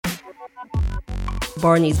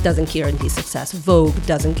Barney's doesn't guarantee success. Vogue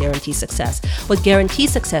doesn't guarantee success. What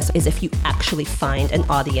guarantees success is if you actually find an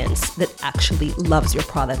audience that actually loves your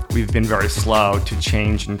product. We've been very slow to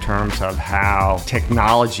change in terms of how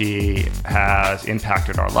technology has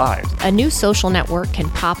impacted our lives. A new social network can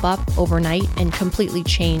pop up overnight and completely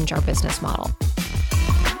change our business model.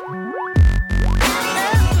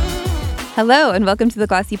 Hello, and welcome to the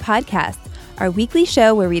Glossy Podcast, our weekly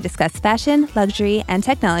show where we discuss fashion, luxury, and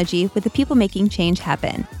technology with the people making change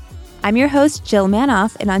happen. I'm your host, Jill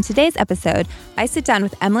Manoff, and on today's episode, I sit down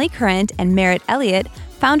with Emily Current and Meritt Elliott,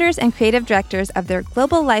 founders and creative directors of their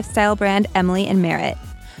global lifestyle brand, Emily and Meritt.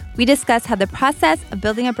 We discuss how the process of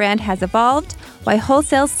building a brand has evolved, why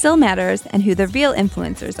wholesale still matters, and who the real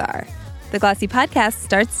influencers are. The Glossy Podcast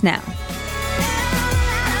starts now.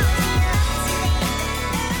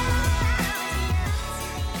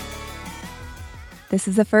 This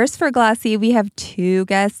is a first for Glossy. We have two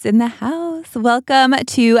guests in the house. Welcome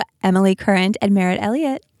to Emily Current and Meritt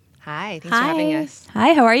Elliott. Hi, thanks for having us.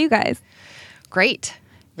 Hi, how are you guys? Great.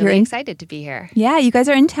 Really excited to be here. Yeah, you guys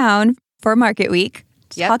are in town for Market Week.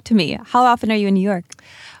 Yep. Talk to me. How often are you in New York?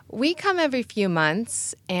 We come every few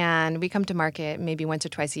months, and we come to market maybe once or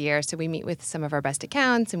twice a year. So we meet with some of our best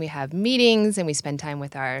accounts, and we have meetings, and we spend time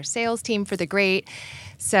with our sales team for the great.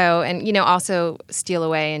 So, and, also steal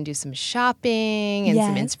away and do some shopping and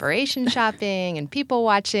some inspiration shopping and people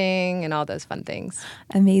watching and all those fun things.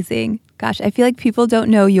 Amazing. Gosh, I feel like people don't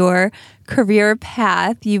know your career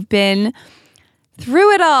path. You've been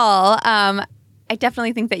through it all. I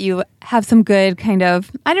definitely think that you have some good kind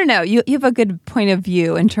of, you have a good point of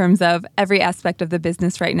view in terms of every aspect of the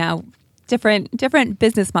business right now, different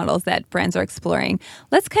business models that brands are exploring.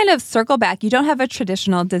 Let's kind of circle back. You don't have a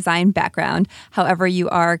traditional design background. However, you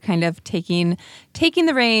are kind of taking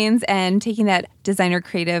the reins and taking that designer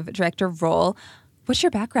creative director role. What's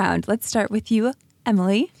your background? Let's start with you,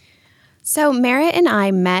 Emily. So Meritt and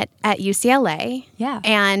I met at UCLA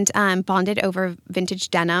and bonded over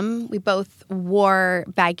vintage denim. We both wore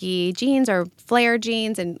baggy jeans or flare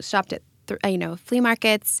jeans and shopped at flea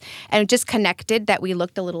markets, and just connected that we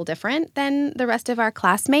looked a little different than the rest of our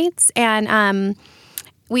classmates. And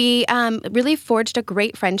we really forged a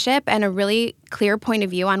great friendship and a really clear point of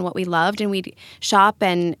view on what we loved, and we'd shop.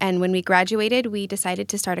 And when we graduated, we decided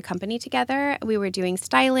to start a company together. We were doing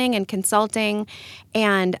styling and consulting,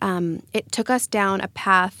 and it took us down a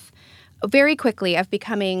path very quickly of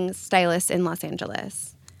becoming stylists in Los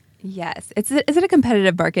Angeles. Yes. Is it a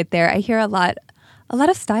competitive market there? I hear a lot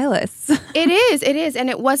of stylists. It is. And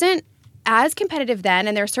it wasn't as competitive then,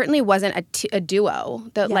 and there certainly wasn't a duo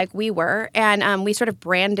like we were. And we sort of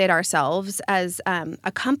branded ourselves as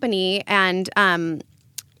a company, and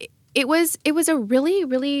it was a really,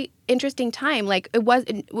 really interesting time. Like, it was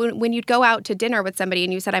when you'd go out to dinner with somebody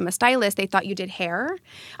and you said, I'm a stylist, they thought you did hair.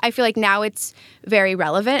 I feel like now it's very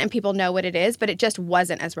relevant and people know what it is, but it just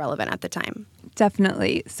wasn't as relevant at the time.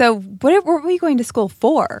 Definitely. So what were you going to school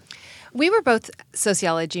for? We were both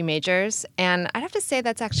sociology majors, and I'd have to say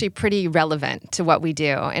that's actually pretty relevant to what we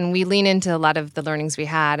do. And we lean into a lot of the learnings we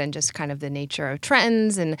had and just kind of the nature of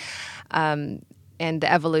trends and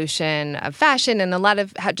the evolution of fashion and a lot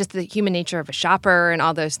of just the human nature of a shopper and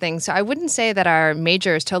all those things. So I wouldn't say that our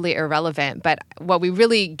major is totally irrelevant, but what we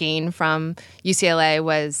really gained from UCLA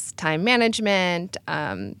was time management,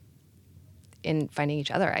 in finding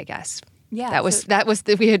each other, I guess. Yeah,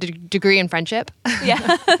 we had a degree in friendship.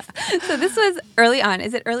 Yeah. So this was early on.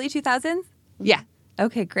 Is it early 2000s? Yeah.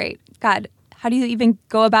 Okay, great. God, how do you even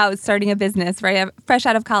go about starting a business fresh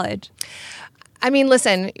out of college? I mean,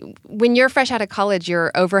 listen, when you're fresh out of college,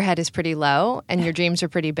 your overhead is pretty low and your dreams are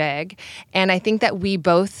pretty big. And I think that we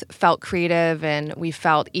both felt creative and we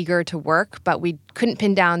felt eager to work, but we couldn't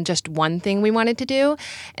pin down just one thing we wanted to do.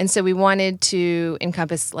 And so we wanted to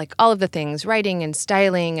encompass like all of the things, writing and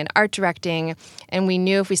styling and art directing. And we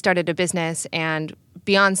knew if we started a business and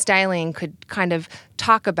beyond styling could kind of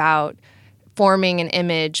talk about forming an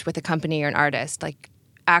image with a company or an artist, like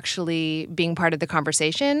actually being part of the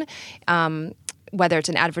conversation, whether it's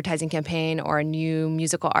an advertising campaign or a new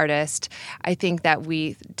musical artist, I think that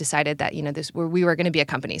we decided that, we were going to be a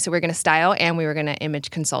company. So we were going to style and we were going to image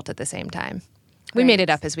consult at the same time. We made it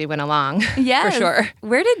up as we went along, yes. For sure.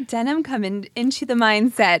 Where did denim come into the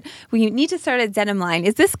mindset? We need to start a denim line.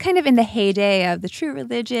 Is this kind of in the heyday of the True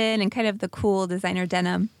Religion and kind of the cool designer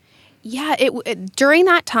denim? Yeah, during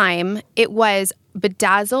that time, it was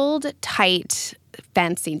bedazzled, tight,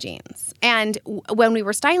 fancy jeans. And when we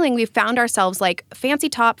were styling, we found ourselves like, fancy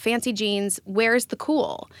top, fancy jeans, where's the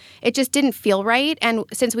cool? It just didn't feel right. And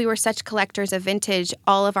since we were such collectors of vintage,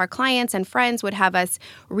 all of our clients and friends would have us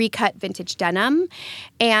recut vintage denim.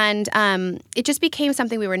 And it just became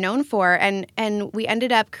something we were known for. And we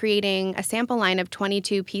ended up creating a sample line of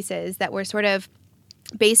 22 pieces that were sort of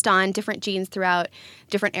based on different jeans throughout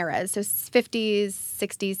different eras. So 50s,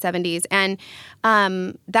 60s, 70s.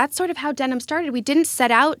 And that's sort of how denim started. We didn't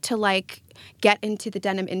set out to like get into the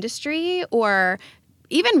denim industry or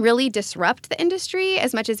even really disrupt the industry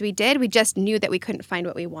as much as we did. We just knew that we couldn't find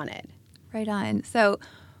what we wanted. Right on. So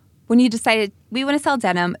when you decided we want to sell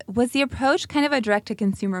denim, was the approach kind of a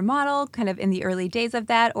direct-to-consumer model kind of in the early days of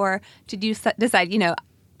that? Or did you decide,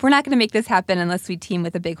 we're not going to make this happen unless we team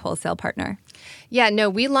with a big wholesale partner? Yeah, no,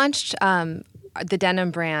 we launched the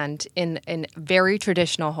denim brand in a very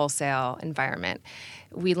traditional wholesale environment.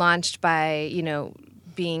 We launched by,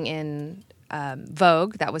 being in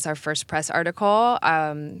Vogue. That was our first press article.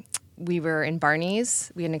 We were in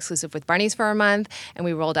Barney's. We had an exclusive with Barney's for a month, and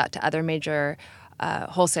we rolled out to other major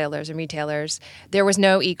wholesalers and retailers. There was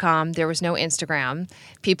no e-com. There was no Instagram.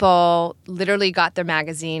 People literally got their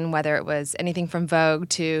magazine, whether it was anything from Vogue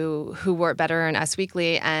to Who Wore It Better and Us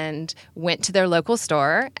Weekly, and went to their local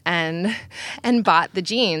store and bought the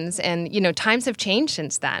jeans. And, times have changed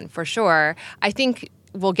since then, for sure. I think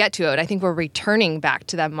we'll get to it. I think we're returning back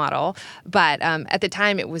to that model. But at the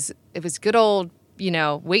time, it was good old,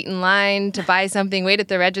 wait in line to buy something, wait at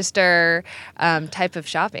the register type of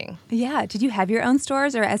shopping. Yeah. Did you have your own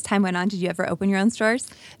stores, or as time went on, did you ever open your own stores?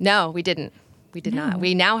 No, we didn't. We did not.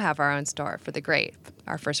 We now have our own store for the Great,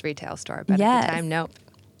 our first retail store. But at the time, nope.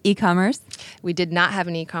 E-commerce? We did not have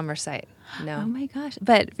an e-commerce site. No. Oh my gosh.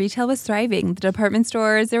 But retail was thriving. The department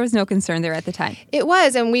stores, there was no concern there at the time. It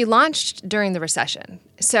was, and we launched during the recession.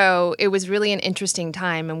 So it was really an interesting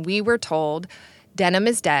time, and we were told, denim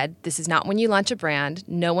is dead. This is not when you launch a brand.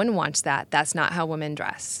 No one wants that. That's not how women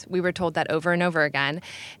dress. We were told that over and over again.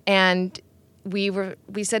 And we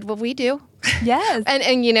said, well, we do. Yes.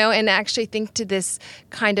 and actually think to this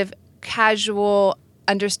kind of casual,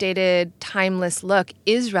 understated, timeless look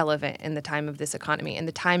is relevant in the time of this economy, in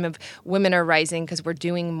the time of women are rising because we're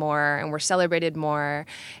doing more and we're celebrated more.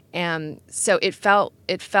 And so it felt,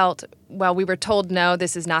 well, we were told, no,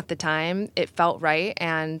 this is not the time. It felt right.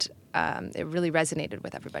 And it really resonated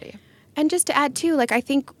with everybody. And just to add too, I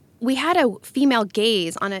think we had a female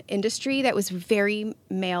gaze on an industry that was very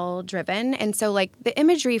male driven. And so the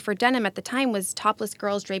imagery for denim at the time was topless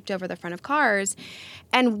girls draped over the front of cars.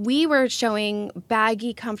 And we were showing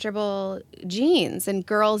baggy, comfortable jeans and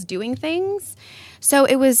girls doing things. So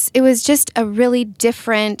it was just a really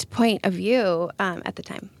different point of view at the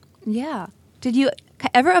time. Yeah. Did you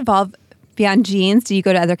ever evolve beyond jeans? Do you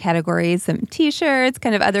go to other categories, some T-shirts,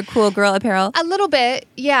 kind of other cool girl apparel? A little bit,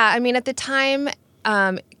 yeah. I mean, at the time,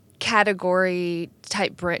 category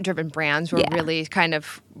type driven brands were really kind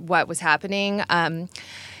of what was happening.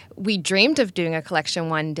 We dreamed of doing a collection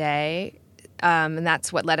one day, and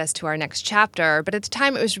that's what led us to our next chapter. But at the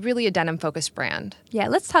time, it was really a denim-focused brand. Yeah,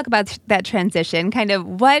 let's talk about that transition. Kind of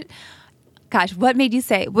what made you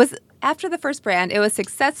say, after the first brand, it was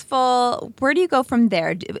successful. Where do you go from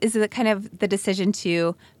there? Is it kind of the decision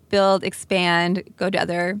to build, expand, go to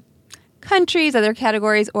other countries, other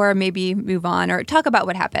categories, or maybe move on, or talk about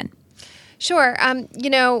what happened? Sure.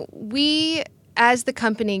 We, as the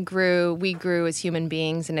company grew, we grew as human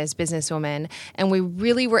beings and as businesswomen, and we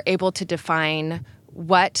really were able to define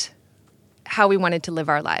how we wanted to live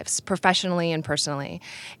our lives, professionally and personally.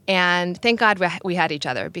 And thank God we had each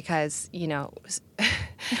other, because,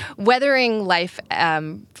 weathering life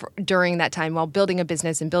during that time while building a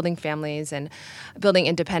business and building families and building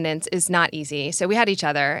independence is not easy. So we had each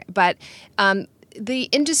other. But the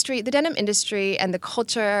denim industry and the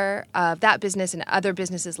culture of that business and other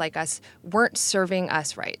businesses like us weren't serving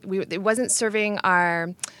us right. It wasn't serving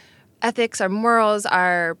our ethics, our morals,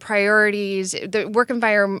 our priorities. The work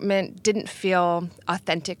environment didn't feel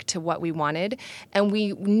authentic to what we wanted. And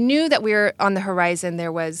we knew that we were on the horizon.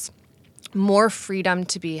 There was more freedom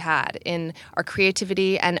to be had in our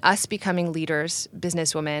creativity and us becoming leaders,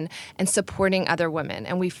 businesswomen, and supporting other women.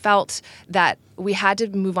 And we felt that we had to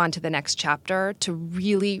move on to the next chapter to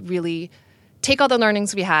really, really take all the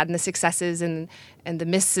learnings we had and the successes and the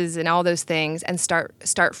misses and all those things and start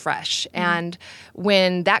fresh. Mm-hmm. And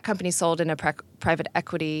when that company sold in a private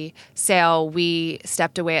equity sale, we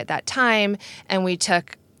stepped away at that time, and we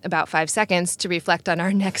took about 5 seconds to reflect on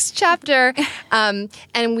our next chapter. And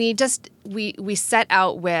we set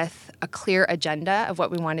out with a clear agenda of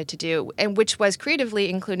what we wanted to do, and which was creatively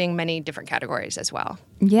including many different categories as well.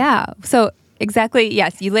 Yeah. So exactly.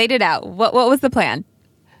 Yes, you laid it out. What was the plan?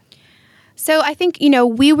 So I think,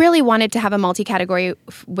 we really wanted to have a multi-category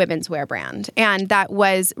women's wear brand. And that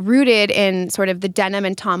was rooted in sort of the denim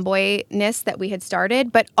and tomboyness that we had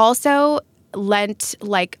started, but also lent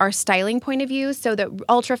like our styling point of view. So the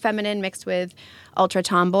ultra feminine mixed with ultra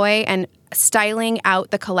tomboy and styling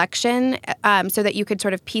out the collection so that you could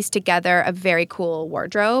sort of piece together a very cool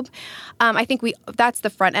wardrobe. I think that's the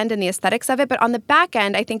front end and the aesthetics of it. But on the back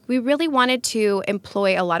end, I think we really wanted to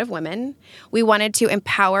employ a lot of women. We wanted to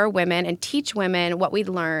empower women and teach women what we'd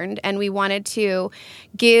learned. And we wanted to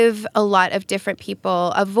give a lot of different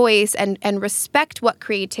people a voice and respect what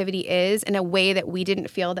creativity is in a way that we didn't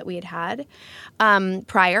feel that we had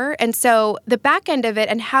prior. And so the back end of it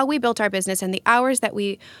and how we built our business and the hours that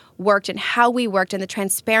we worked and how we worked and the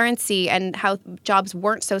transparency and how jobs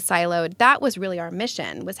weren't so siloed, that was really our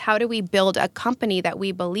mission, was how do we build a company that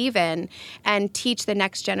we believe in and teach the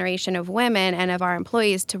next generation of women and of our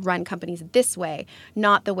employees to run companies this way,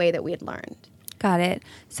 not the way that we had learned. Got it.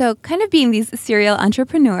 So kind of being these serial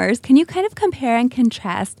entrepreneurs, can you kind of compare and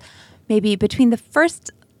contrast maybe between the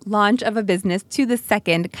first launch of a business to the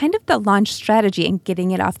second, kind of the launch strategy and getting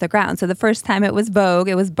it off the ground? So the first time it was Vogue,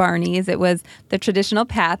 it was Barney's, it was the traditional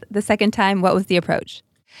path. The second time, what was the approach?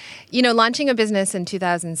 Launching a business in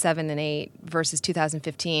 2007 and 2008 versus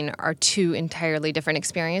 2015 are two entirely different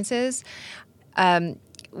experiences.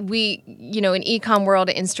 We, in e-com world,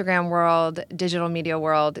 Instagram world, digital media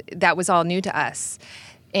world, that was all new to us.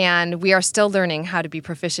 And we are still learning how to be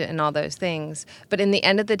proficient in all those things. But in the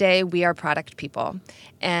end of the day, we are product people.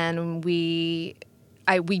 And we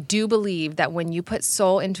do believe that when you put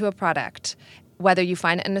soul into a product, whether you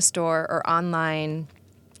find it in a store or online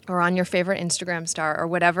or on your favorite Instagram star or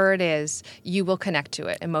whatever it is, you will connect to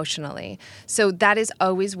it emotionally. So that is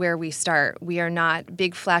always where we start. We are not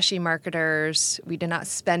big, flashy marketers. We do not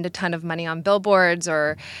spend a ton of money on billboards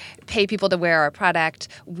or pay people to wear our product.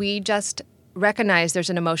 We just recognize there's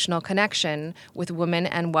an emotional connection with women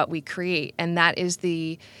and what we create, and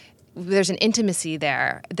there's an intimacy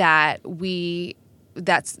there that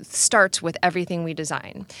starts with everything we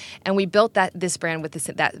design, and we built this brand with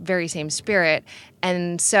that very same spirit.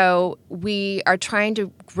 And so we are trying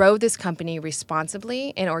to grow this company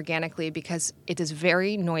responsibly and organically because it is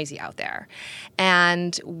very noisy out there,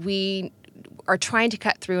 and we are trying to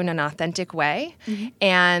cut through in an authentic way. Mm-hmm.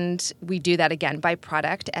 And we do that, again, by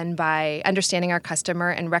product and by understanding our customer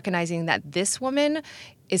and recognizing that this woman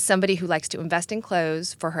is somebody who likes to invest in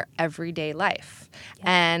clothes for her everyday life.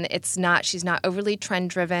 Yeah. And she's not overly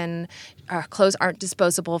trend-driven. Clothes aren't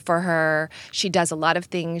disposable for her. She does a lot of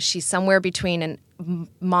things. She's somewhere between a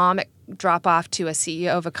mom drop-off to a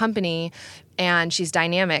CEO of a company, and she's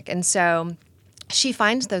dynamic. And so she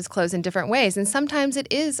finds those clothes in different ways. And sometimes it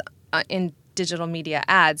is in digital media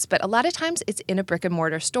ads, but a lot of times it's in a brick and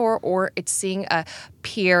mortar store or it's seeing a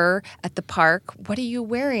peer at the park. What are you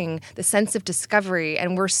wearing? The sense of discovery.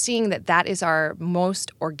 And we're seeing that is our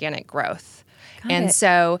most organic growth.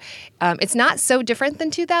 So it's not so different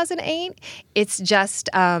than 2008. It's just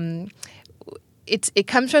it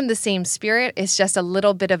comes from the same spirit. It's just a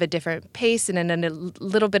little bit of a different pace and in a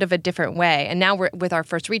little bit of a different way. And now with our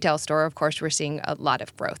first retail store, of course, we're seeing a lot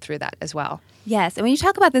of growth through that as well. Yes. And when you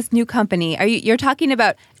talk about this new company, you're talking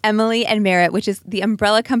about Emily and Meritt, which is the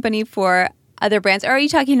umbrella company for other brands, or are you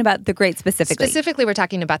talking about The Great specifically? Specifically, we're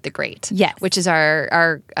talking about The Great, yes, which is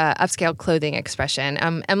our upscale clothing expression.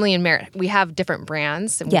 Emily and Meritt, we have different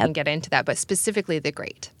brands, and we can get into that, but specifically The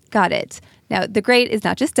Great. Got it. Now, The Great is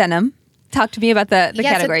not just denim. Talk to me about the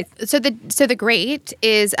categories. So the Great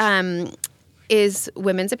is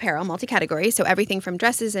women's apparel, multi-category. So everything from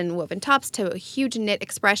dresses and woven tops to a huge knit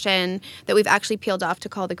expression that we've actually peeled off to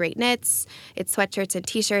call The Great Knits. It's sweatshirts and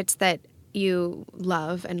T-shirts that you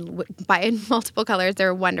love and buy in multiple colors.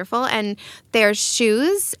 They're wonderful. And there's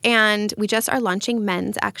shoes, and we just are launching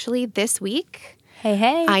men's actually this week.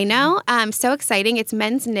 Hey. I know. So exciting. It's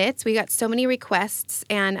men's knits. We got so many requests,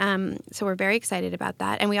 and so we're very excited about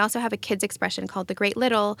that. And we also have a kids expression called The Great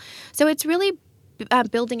Little. So it's really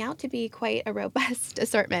building out to be quite a robust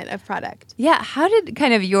assortment of product. Yeah. How did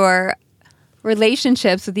kind of your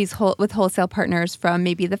relationships with with wholesale partners from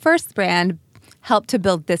maybe the first brand help to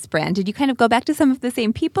build this brand? Did you kind of go back to some of the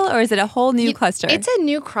same people, or is it a whole new cluster? It's a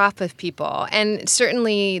new crop of people, and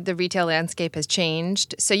certainly the retail landscape has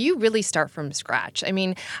changed, so you really start from scratch. I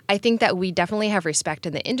mean, I think that we definitely have respect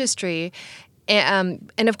in the industry, and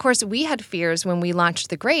of course, we had fears when we launched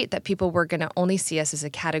The Great that people were going to only see us as a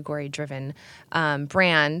category-driven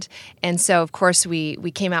brand, and so, of course, we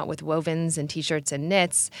came out with wovens and T-shirts and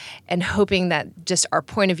knits, and hoping that just our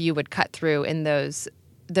point of view would cut through in those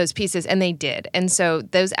those pieces, and they did. And so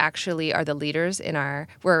those actually are the leaders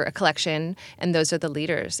we're a collection, and those are the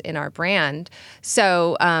leaders in our brand.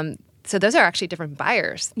 So so those are actually different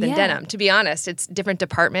buyers than denim. To be honest, it's different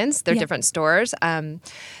departments. They're different stores.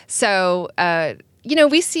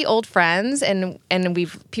 We see old friends and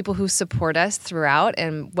we've people who support us throughout,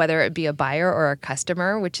 and whether it be a buyer or a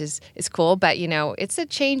customer, which is cool. But, it's a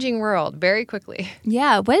changing world very quickly.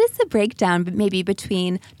 Yeah. What is the breakdown maybe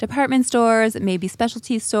between department stores, maybe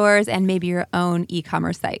specialty stores, and maybe your own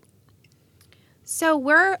e-commerce site? So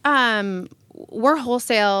we're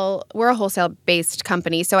wholesale. We're a wholesale-based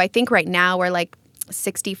company. So I think right now we're like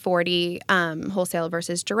 60-40 wholesale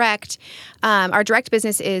versus direct. Our direct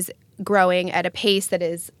business is growing at a pace that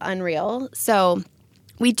is unreal. So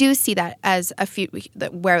we do see that as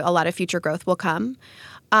where a lot of future growth will come.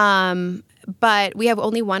 But we have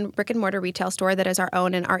only one brick and mortar retail store that is our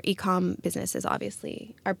own, and our e-com business is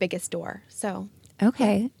obviously our biggest store. So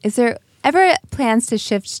okay, is there ever plans to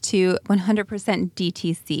shift to 100%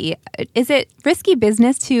 DTC? Is it risky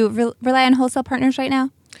business to rely on wholesale partners right now?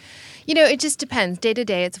 It just depends. Day to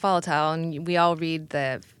day, it's volatile, and we all read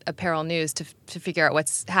the apparel news to figure out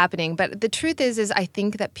what's happening. But the truth is I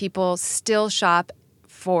think that people still shop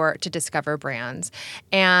to discover brands,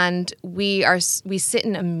 and we sit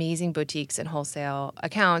in amazing boutiques and wholesale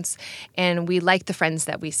accounts, and we like the friends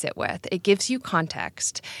that we sit with. It gives you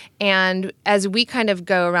context, and as we kind of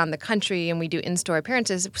go around the country and we do in-store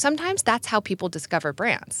appearances, sometimes that's how people discover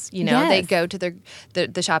brands. They go to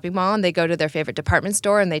the shopping mall, and they go to their favorite department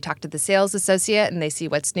store, and they talk to the sales associate, and they see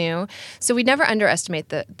what's new. So we never underestimate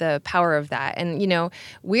the power of that. And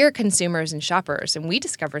we're consumers and shoppers, and we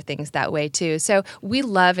discover things that way too. So we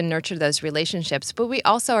love and nurture those relationships, but we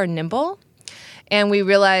also are nimble, and we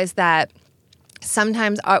realize that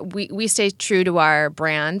sometimes we stay true to our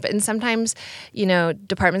brand, and sometimes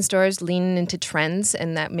department stores lean into trends,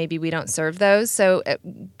 and that maybe we don't serve those. So,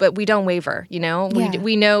 but we don't waver. We know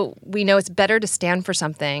it's better to stand for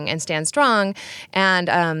something and stand strong,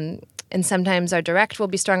 and sometimes our direct will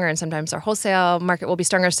be stronger, and sometimes our wholesale market will be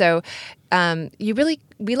stronger. So,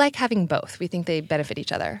 we like having both. We think they benefit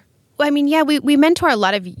each other. I mean, yeah, we mentor a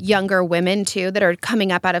lot of younger women, too, that are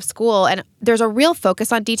coming up out of school. And there's a real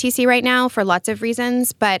focus on DTC right now for lots of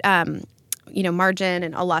reasons, but, margin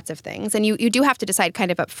and lots of things. And you do have to decide kind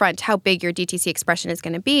of up front how big your DTC expression is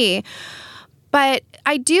going to be. But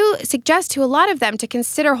I do suggest to a lot of them to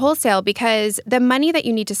consider wholesale, because the money that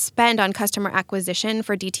you need to spend on customer acquisition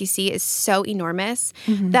for DTC is so enormous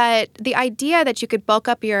that the idea that you could bulk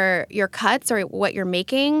up your cuts or what you're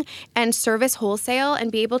making and service wholesale and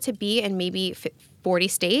be able to be in maybe 40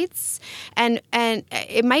 states, and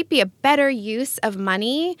it might be a better use of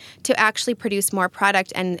money to actually produce more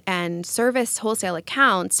product and service wholesale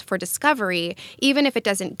accounts for discovery, even if it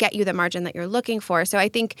doesn't get you the margin that you're looking for. So I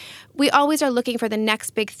think we always are looking for the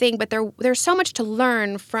next big thing, but there's so much to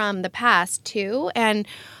learn from the past too. And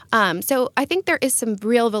so I think there is some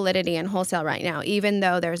real validity in wholesale right now, even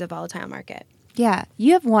though there's a volatile market. Yeah.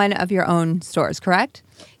 You have one of your own stores, correct?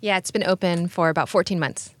 Yeah, it's been open for about 14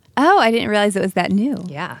 months. Oh, I didn't realize it was that new.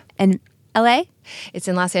 Yeah. And LA? It's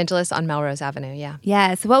in Los Angeles on Melrose Avenue, yeah.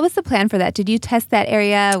 Yeah. So what was the plan for that? Did you test that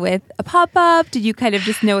area with a pop-up? Did you kind of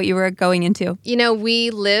just know what you were going into? We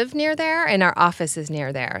live near there, and our office is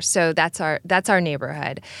near there. So that's our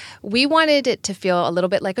neighborhood. We wanted it to feel a little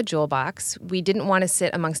bit like a jewel box. We didn't want to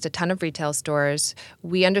sit amongst a ton of retail stores.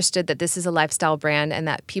 We understood that this is a lifestyle brand, and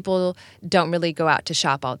that people don't really go out to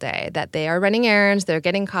shop all day, that they are running errands, they're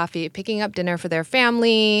getting coffee, picking up dinner for their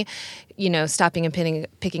family, stopping and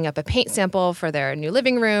picking up a paint sample for their new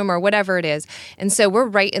living room or whatever it is. And so we're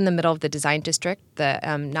right in the middle of the design district, the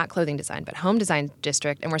not clothing design, but home design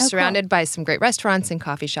district. And we're surrounded by some great restaurants and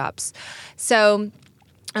coffee shops. So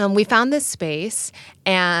we found this space,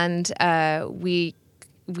 and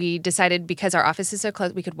we decided, because our office is so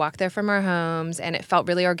close, we could walk there from our homes, and it felt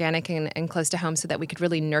really organic and close to home, so that we could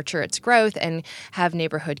really nurture its growth and have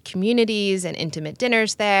neighborhood communities and intimate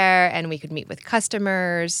dinners there, and we could meet with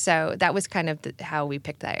customers. So that was kind of how we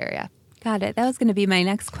picked that area. Got it. That was going to be my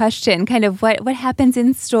next question. Kind of what happens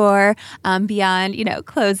in store beyond,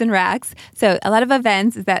 clothes and racks. So a lot of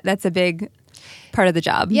events, that's a big part of the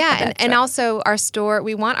job. Yeah, and also our store,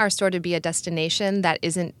 we want our store to be a destination that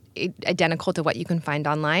isn't identical to what you can find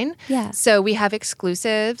online. Yeah. So we have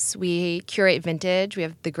exclusives. We curate vintage. We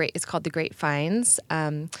have it's called the Great Finds.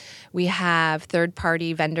 We have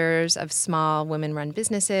third-party vendors of small women-run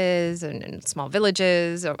businesses and small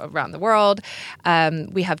villages around the world.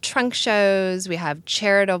 We have trunk shows. We have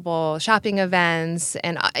charitable shopping events,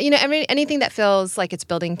 and anything that feels like it's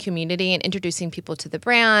building community and introducing people to the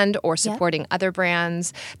brand or supporting other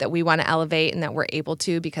brands that we want to elevate and that we're able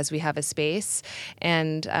to because we have a space.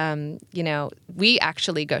 And we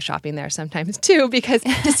actually go shopping there sometimes too, because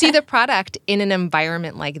to see the product in an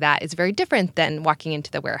environment like that is very different than walking into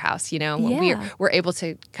the warehouse. We're able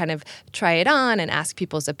to kind of try it on and ask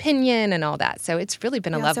people's opinion and all that. So it's really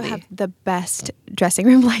been We lovely. also have the best dressing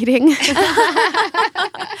room lighting.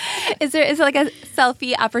 Is it like a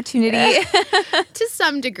selfie opportunity? To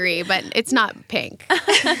some degree, but it's not pink.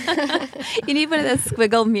 You need one of those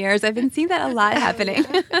squiggle mirrors. I've been seeing that a lot happening.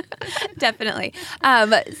 Definitely.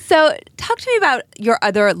 So talk to me about your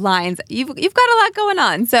other lines. You've got a lot going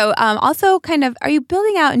on. So also kind of, are you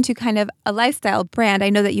building out into kind of a lifestyle brand? I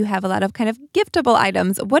know that you have a lot of kind of giftable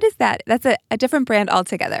items. What is that? That's a different brand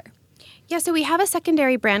altogether. Yeah, so we have a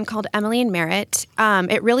secondary brand called Emily and Meritt.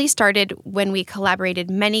 It really started when we collaborated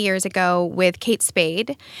many years ago with Kate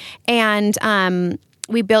Spade, and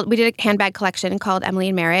we did a handbag collection called Emily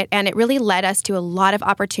and Meritt, and it really led us to a lot of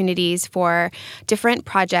opportunities for different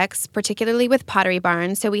projects, particularly with Pottery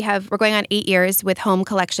Barn. So we're going on 8 years with home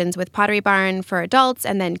collections with Pottery Barn for adults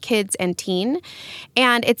and then kids and teen.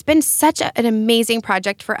 And it's been such an amazing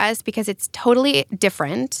project for us because it's totally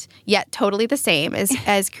different, yet totally the same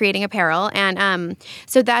as creating apparel. And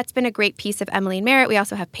so that's been a great piece of Emily and Meritt. We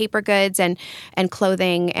also have paper goods and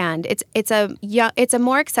clothing, and it's a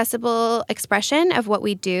more accessible expression of what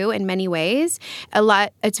we do in many ways.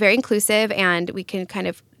 It's very inclusive, and we can kind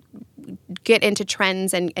of get into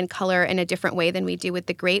trends and color in a different way than we do with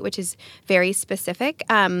the Great, which is very specific.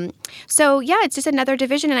 It's just another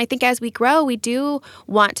division. And I think as we grow, we do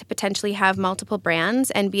want to potentially have multiple brands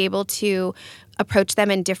and be able to approach them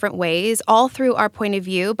in different ways, all through our point of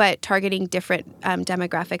view, but targeting different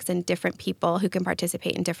demographics and different people who can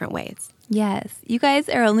participate in different ways. Yes. You guys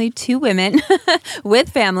are only two women with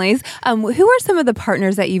families. Who are some of the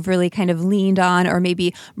partners that you've really kind of leaned on or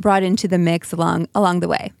maybe brought into the mix along the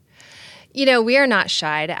way? We are not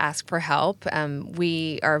shy to ask for help.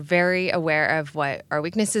 We are very aware of what our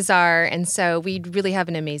weaknesses are. And so we really have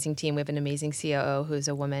an amazing team. We have an amazing COO who's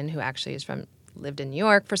a woman who actually lived in New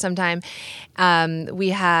York for some time. We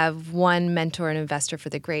have one mentor and investor for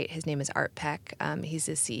the Great. His name is Art Peck. He's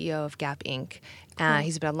the CEO of Gap Inc.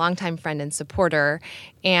 He's been a longtime friend and supporter.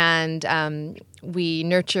 And we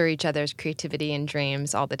nurture each other's creativity and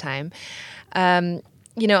dreams all the time.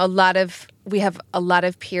 We have a lot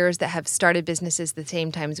of peers that have started businesses the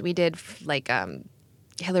same time as we did, like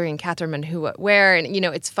Hillary and Catherine Who What Where, and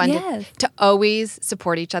it's fun to always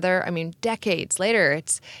support each other. I mean, decades later,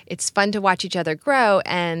 it's fun to watch each other grow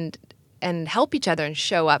and help each other and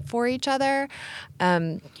show up for each other.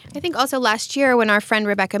 I think also last year when our friend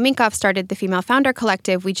Rebecca Minkoff started the Female Founder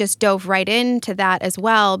Collective, we just dove right into that as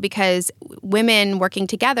well, because women working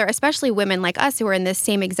together, especially women like us who are in this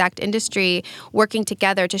same exact industry, working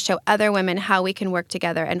together to show other women how we can work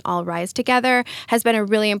together and all rise together has been a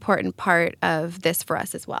really important part of this for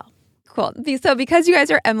us as well. Cool. So because you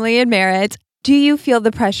guys are Emily and Meritt, do you feel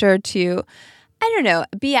the pressure to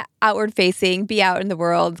be outward facing, be out in the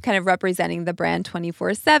world, kind of representing the brand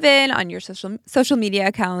 24/7 on your social media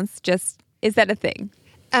accounts? Is that a thing?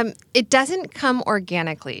 It doesn't come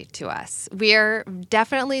organically to us. We're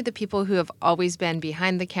definitely the people who have always been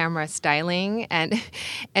behind the camera styling.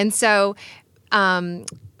 And so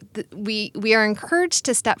we are encouraged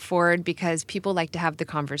to step forward because people like to have the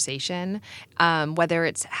conversation, whether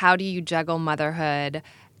it's how do you juggle motherhood,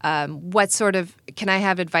 can I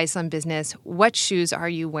have advice on business? What shoes are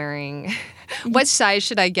you wearing? What size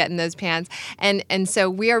should I get in those pants? And so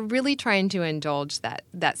we are really trying to indulge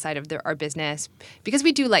that side of our business because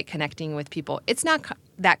we do like connecting with people. It's not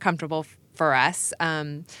that comfortable for us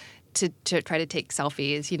to try to take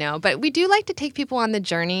selfies, but we do like to take people on the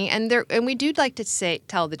journey, and we do like to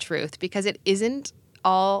tell the truth because it isn't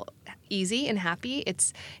all easy and happy.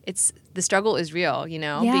 It's the struggle is real, being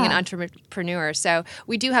an entrepreneur. So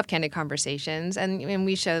we do have candid conversations, and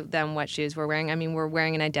we show them what shoes we're wearing. I mean, we're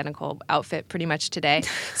wearing an identical outfit pretty much today.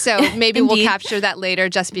 So maybe we'll capture that later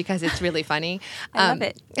just because it's really funny. I love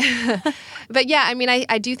it. But yeah, I mean,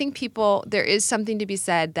 I do think there is something to be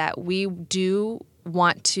said that we do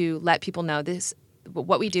want to let people know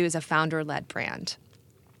what we do is a founder-led brand.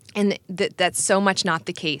 And that's so much not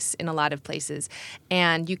the case in a lot of places.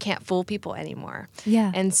 And you can't fool people anymore.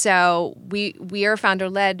 Yeah. And so we are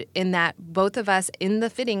founder-led in that both of us in the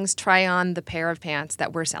fittings try on the pair of pants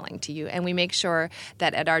that we're selling to you. And we make sure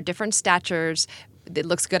that at our different statures, it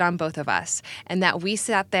looks good on both of us, and that we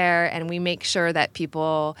sat there and we make sure that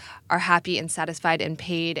people are happy and satisfied and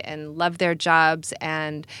paid and love their jobs,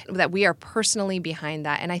 and that we are personally behind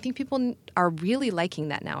that. And I think people are really liking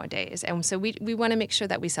that nowadays. And so we want to make sure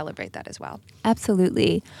that we celebrate that as well.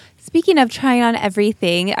 Absolutely. Speaking of trying on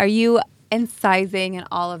everything, are you in sizing and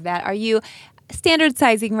all of that? Are you standard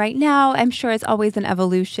sizing right now? I'm sure it's always an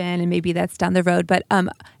evolution, and maybe that's down the road. But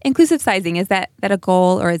inclusive sizing, is that a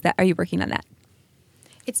goal, or are you working on that?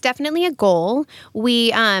 It's definitely a goal.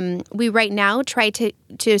 We right now try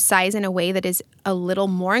to size in a way that is a little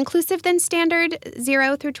more inclusive than standard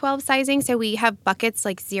 0 through 12 sizing. So we have buckets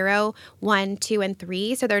like 0, 1, 2, and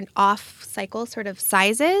 3. So they're off-cycle sort of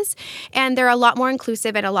sizes. And they're a lot more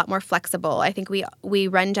inclusive and a lot more flexible. I think we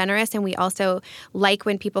run generous, and we also like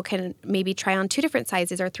when people can maybe try on 2 different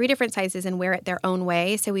sizes or 3 different sizes and wear it their own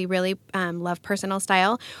way. So we really love personal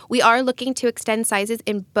style. We are looking to extend sizes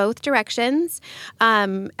in both directions,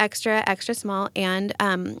 extra, extra small, and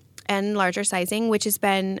larger sizing, which has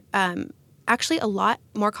been actually a lot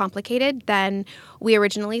more complicated than we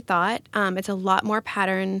originally thought. It's a lot more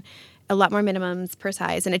pattern, a lot more minimums per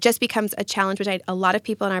size, and it just becomes a challenge, which a lot of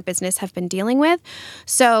people in our business have been dealing with.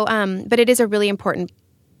 So, but it is a really important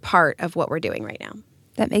part of what we're doing right now.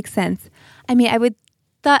 That makes sense. I mean, I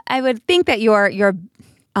would think that your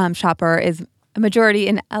shopper is a majority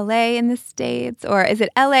in LA in the States, or is it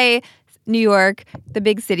LA, New York, the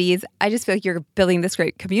big cities? I just feel like you're building this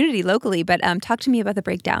great community locally, but talk to me about the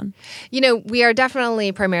breakdown. We are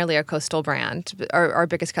definitely primarily a coastal brand. Our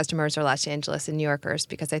biggest customers are Los Angeles and New Yorkers,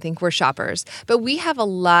 because I think we're shoppers. But we have a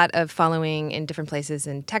lot of following in different places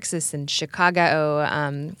in Texas and Chicago,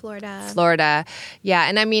 Florida. Yeah,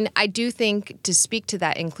 and I mean, I do think, to speak to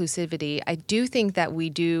that inclusivity, I do think that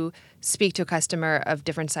we do speak to a customer of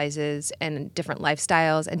different sizes and different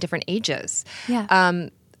lifestyles and different ages. Yeah.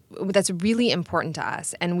 That's really important to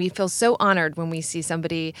us. And we feel so honored when we see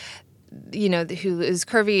somebody, who is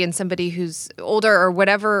curvy and somebody who's older or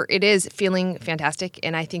whatever it is, feeling fantastic.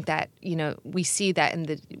 And I think that, we see that in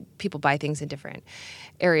the people buy things in different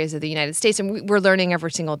areas of the United States. And we're learning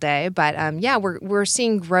every single day. But we're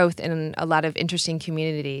seeing growth in a lot of interesting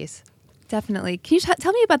communities. Definitely. Can you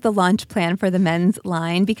tell me about the launch plan for the men's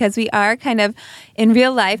line? Because we are kind of in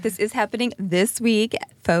real life. This is happening this week,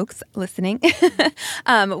 folks listening.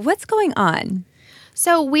 What's going on?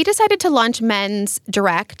 So we decided to launch men's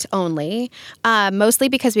direct only, mostly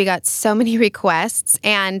because we got so many requests.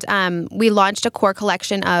 And we launched a core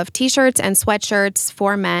collection of T-shirts and sweatshirts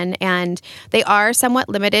for men. And they are somewhat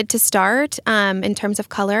limited to start in terms of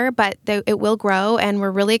color, but it will grow. And we're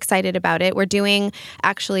really excited about it. We're doing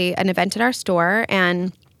actually an event at our store,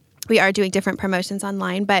 and we are doing different promotions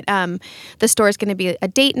online. But the store is going to be a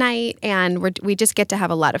date night, and we just get to have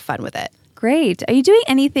a lot of fun with it. Great. Are you doing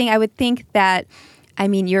anything? I would think that,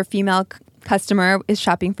 your female customer is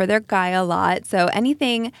shopping for their guy a lot. So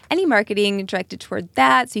any marketing directed toward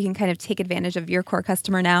that, so you can kind of take advantage of your core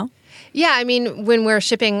customer now? Yeah, when we're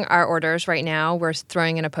shipping our orders right now, we're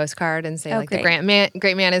throwing in a postcard and say, the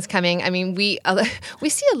great man is coming. We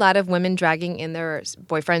see a lot of women dragging in their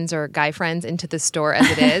boyfriends or guy friends into the store as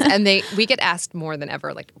it is, and we get asked more than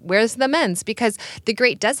ever, where's the men's? Because the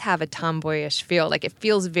great does have a tomboyish feel. It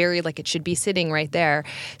feels very like it should be sitting right there.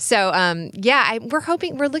 So,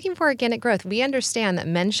 we're looking for organic growth. We understand that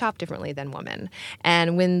men shop differently than women,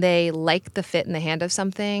 and when they like the fit in the hand of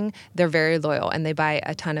something, they're very loyal and they buy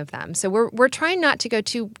a ton of them. So we're trying not to go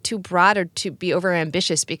too broad or to be over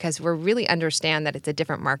ambitious, because we really understand that it's a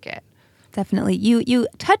different market. Definitely. You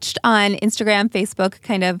touched on Instagram, Facebook,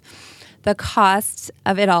 kind of the cost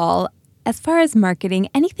of it all. As far as marketing,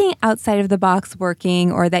 anything outside of the box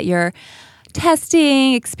working, or that you're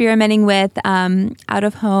testing, experimenting with out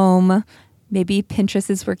of home? Maybe Pinterest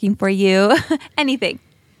is working for you. Anything?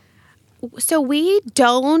 So we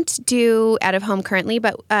don't do out of home currently,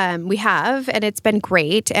 but we have, and it's been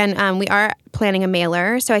great. And we are planning a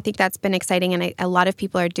mailer, so I think that's been exciting, and a lot of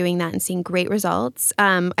people are doing that and seeing great results.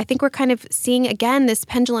 I think we're kind of seeing, again, this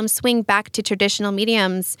pendulum swing back to traditional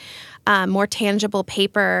mediums, more tangible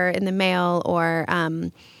paper in the mail, or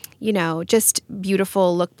just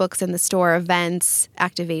beautiful lookbooks in the store, events,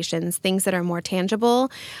 activations, things that are more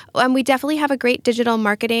tangible. We definitely have a great digital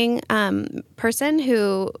marketing person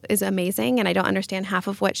who is amazing, and I don't understand half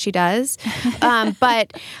of what she does.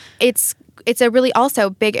 But it's a really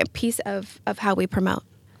also big piece of how we promote.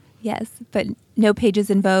 Yes, but no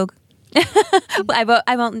pages in Vogue? Well,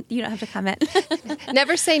 I won't. You don't have to comment.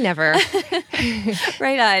 Never say never.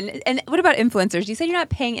 Right on. And what about influencers? You said you're not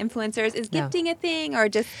paying influencers. Is gifting a thing, or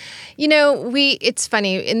just? It's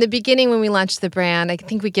funny. In the beginning when we launched the brand, I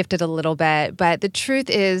think we gifted a little bit, but the truth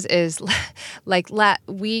is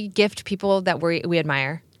we gift people that we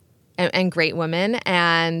admire. And great women,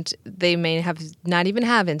 and they may not even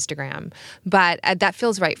have Instagram, but that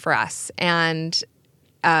feels right for us. And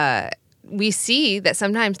we see that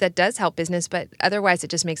sometimes that does help business, but otherwise it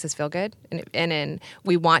just makes us feel good. And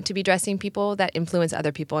we want to be dressing people that influence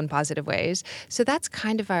other people in positive ways. So that's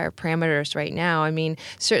kind of our parameters right now. I mean,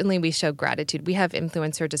 certainly we show gratitude. We have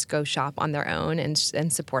influencers just go shop on their own and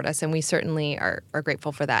support us. And we certainly are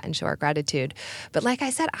grateful for that and show our gratitude. But like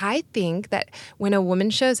I said, I think that when a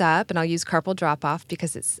woman shows up, and I'll use carpal drop-off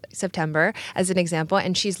because it's September as an example,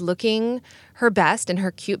 and she's looking her best in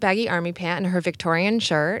her cute baggy army pant and her Victorian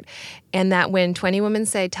shirt, and that when 20 women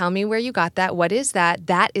say, tell me where you got that, what is that?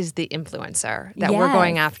 That is the influencer that we're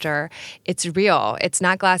going after. It's real. It's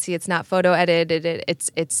not glossy. It's not photo edited.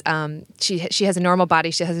 She has a normal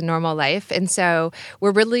body. She has a normal life. And so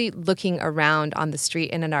we're really looking around on the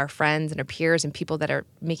street and in our friends and our peers and people that are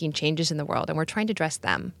making changes in the world, and we're trying to dress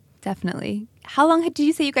them. Definitely. How long did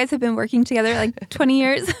you say you guys have been working together? Like 20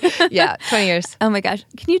 years? Yeah, 20 years. Oh my gosh.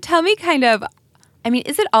 Can you tell me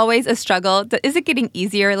is it always a struggle? Is it getting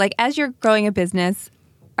easier? Like as you're growing a business,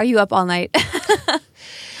 are you up all night?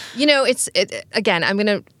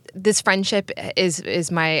 This friendship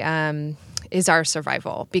is our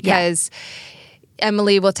survival because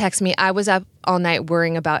Emily will text me, I was up all night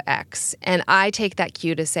worrying about X. And I take that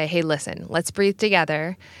cue to say, hey, listen, let's breathe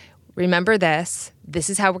together. Remember this.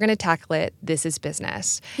 This is how we're going to tackle it. This is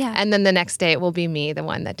business. Yeah. And then the next day it will be me, the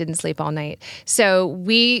one that didn't sleep all night. So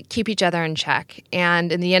we keep each other in check.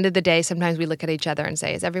 And in the end of the day, sometimes we look at each other and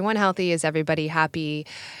say, is everyone healthy? Is everybody happy?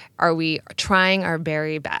 Are we trying our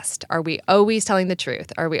very best? Are we always telling the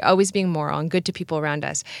truth? Are we always being moral and good to people around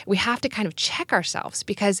us? We have to kind of check ourselves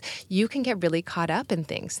because you can get really caught up in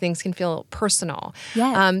things. Things can feel personal.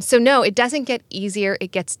 Yes. So no, it doesn't get easier.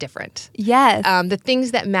 It gets different. Yes. The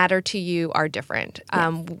things that matter to you are different.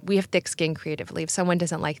 We have thick skin creatively. If someone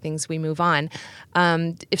doesn't like things, we move on.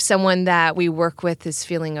 If someone that we work with is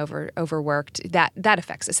feeling overworked, that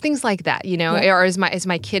affects us. Things like that, or is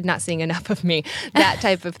my kid not seeing enough of me? That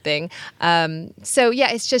type of thing.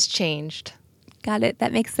 It's just changed. Got it.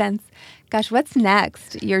 That makes sense. Gosh, what's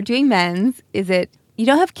next? You're doing men's. You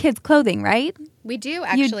don't have kids' clothing, right? We do,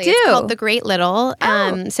 actually. You do? It's called The Great Little.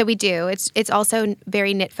 Oh. So we do. It's also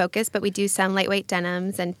very knit focused, but we do some lightweight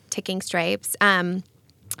denims and ticking stripes.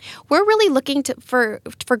 We're really looking for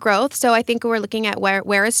growth. So I think we're looking at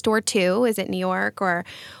where is store 2? Is it New York, or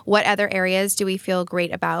what other areas do we feel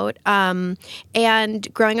great about?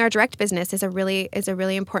 And growing our direct business is a really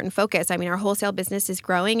important focus. I mean, our wholesale business is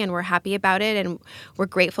growing and we're happy about it and we're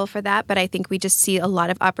grateful for that. But I think we just see a lot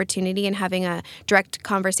of opportunity in having a direct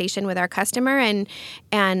conversation with our customer, and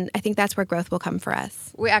I think that's where growth will come for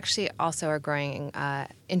us. We actually also are growing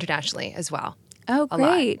internationally as well. Oh,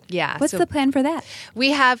 great. Yeah. What's the plan for that? We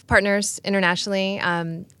have partners internationally.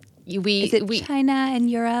 Is it China and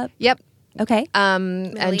Europe? Yep. Okay.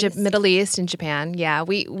 Middle East and Japan. Yeah.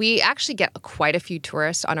 We actually get quite a few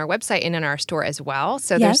tourists on our website and in our store as well.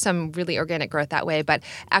 So there's some really organic growth that way. But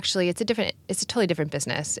actually, it's a totally different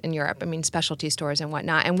business in Europe. I mean, specialty stores and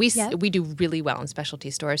whatnot. And we do really well in specialty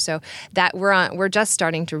stores. So that we're just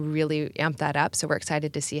starting to really amp that up. So we're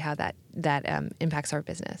excited to see how that impacts our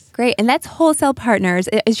business. Great. And that's wholesale partners.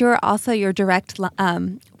 Is your direct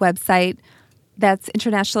website that's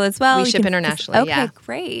international as well? We ship internationally, Okay,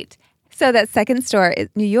 great. So that second store, is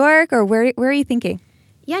New York, or where are you thinking?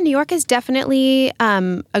 Yeah, New York is definitely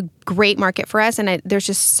a great market for us, and there's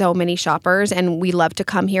just so many shoppers, and we love to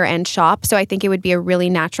come here and shop. So I think it would be a really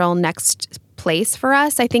natural next place for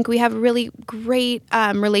us. I think we have really great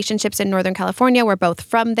relationships in Northern California. We're both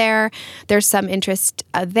from there. There's some interest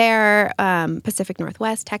there, Pacific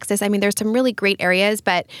Northwest, Texas. I mean, there's some really great areas,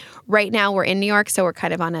 but right now we're in New York, so we're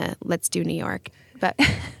kind of on a let's do New York. But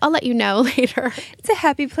I'll let you know later. It's a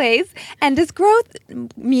happy place. And does growth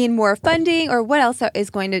mean more funding, or what else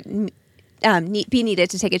is going to be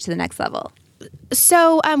needed to take it to the next level?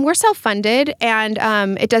 So we're self-funded, and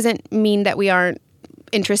it doesn't mean that we aren't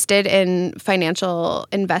interested in financial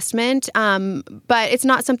investment, but it's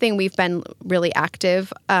not something we've been really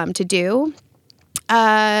active to do.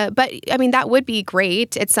 But I mean, that would be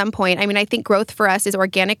great at some point. I mean, I think growth for us is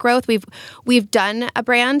organic growth. We've done a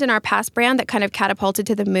brand in our past brand that kind of catapulted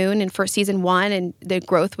to the moon in first season 1, and the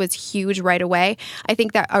growth was huge right away. I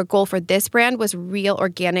think that our goal for this brand was real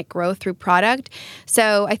organic growth through product.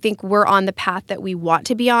 So I think we're on the path that we want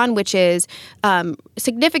to be on, which is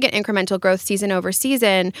significant incremental growth season over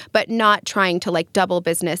season, but not trying to like double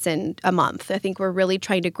business in a month. I think we're really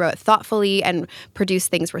trying to grow it thoughtfully and produce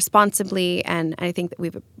things responsibly, and I think that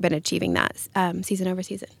we've been achieving that season over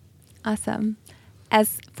season. Awesome.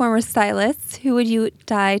 As former stylists, who would you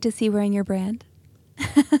die to see wearing your brand?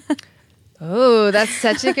 Oh, that's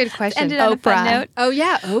such a good question. Ended on a fun note. Oh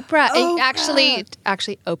yeah, Oprah. And actually,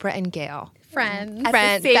 Oprah and Gail. Friends. At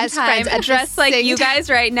the same Best time, friends. dressed like you guys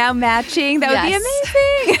right now, matching. That would be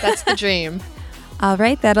amazing. That's the dream. All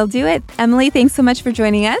right, that'll do it. Emily, thanks so much for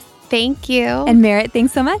joining us. Thank you. And Meritt,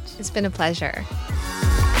 thanks so much. It's been a pleasure.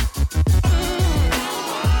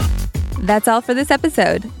 That's all for this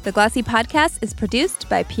episode. The Glossy Podcast is produced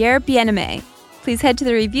by Pierre Bien-Aimé. Please head to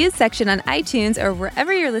the reviews section on iTunes or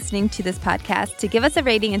wherever you're listening to this podcast to give us a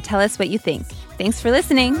rating and tell us what you think. Thanks for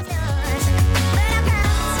listening.